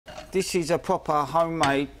This is a proper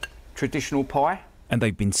homemade traditional pie. And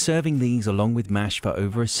they've been serving these along with mash for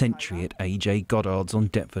over a century at AJ Goddard's on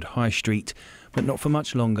Deptford High Street, but not for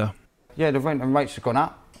much longer. Yeah, the rent and rates have gone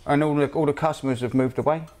up, and all the customers have moved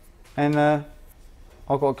away, and I've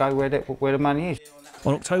got to go where the money is.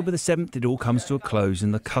 On October the 7th, it all comes to a close,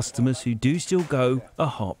 and the customers who do still go are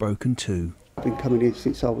heartbroken too. I've been coming here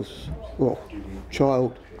since I was, well,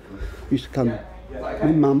 child. Used to come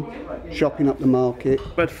with mum, shopping up the market.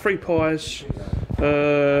 We had 3 pies,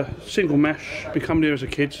 single mash, been coming here as a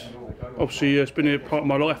kid. Obviously, it's been a part of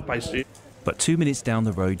my life, basically. But 2 minutes down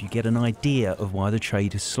the road, you get an idea of why the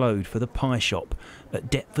trade has slowed for the pie shop. At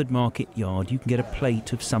Deptford Market Yard, you can get a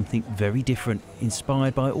plate of something very different,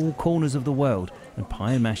 inspired by all corners of the world, and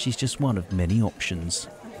pie and mash is just one of many options.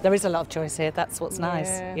 There is a lot of choice here, that's what's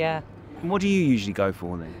nice, yeah. And what do you usually go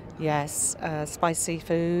for then? Yes, spicy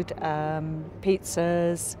food,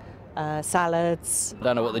 pizzas, salads. I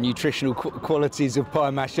don't know what the nutritional qualities of pie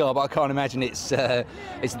and mash are, but I can't imagine it's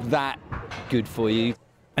that good for you.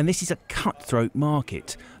 And this is a cutthroat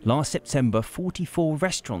market. Last September, 44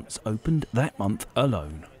 restaurants opened that month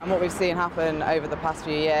alone. And what we've seen happen over the past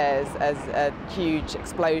few years is a huge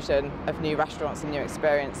explosion of new restaurants and new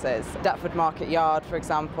experiences. Deptford Market Yard, for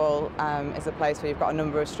example, is a place where you've got a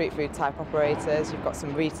number of street food type operators, you've got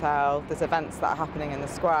some retail, there's events that are happening in the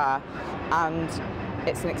square, and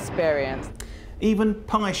it's an experience. Even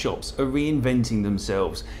pie shops are reinventing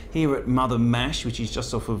themselves. Here at Mother Mash, which is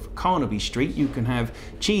just off of Carnaby Street, you can have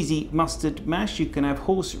cheesy mustard mash, you can have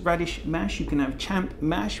horseradish mash, you can have champ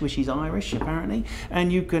mash, which is Irish apparently,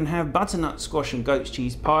 and you can have butternut squash and goat's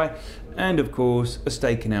cheese pie, and of course a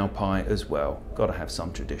steak and ale pie as well. Gotta have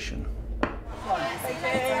some tradition.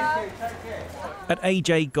 At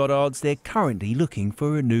AJ Goddard's, they're currently looking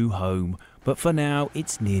for a new home, but for now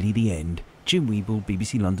it's nearly the end. Wheble,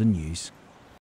 BBC London News.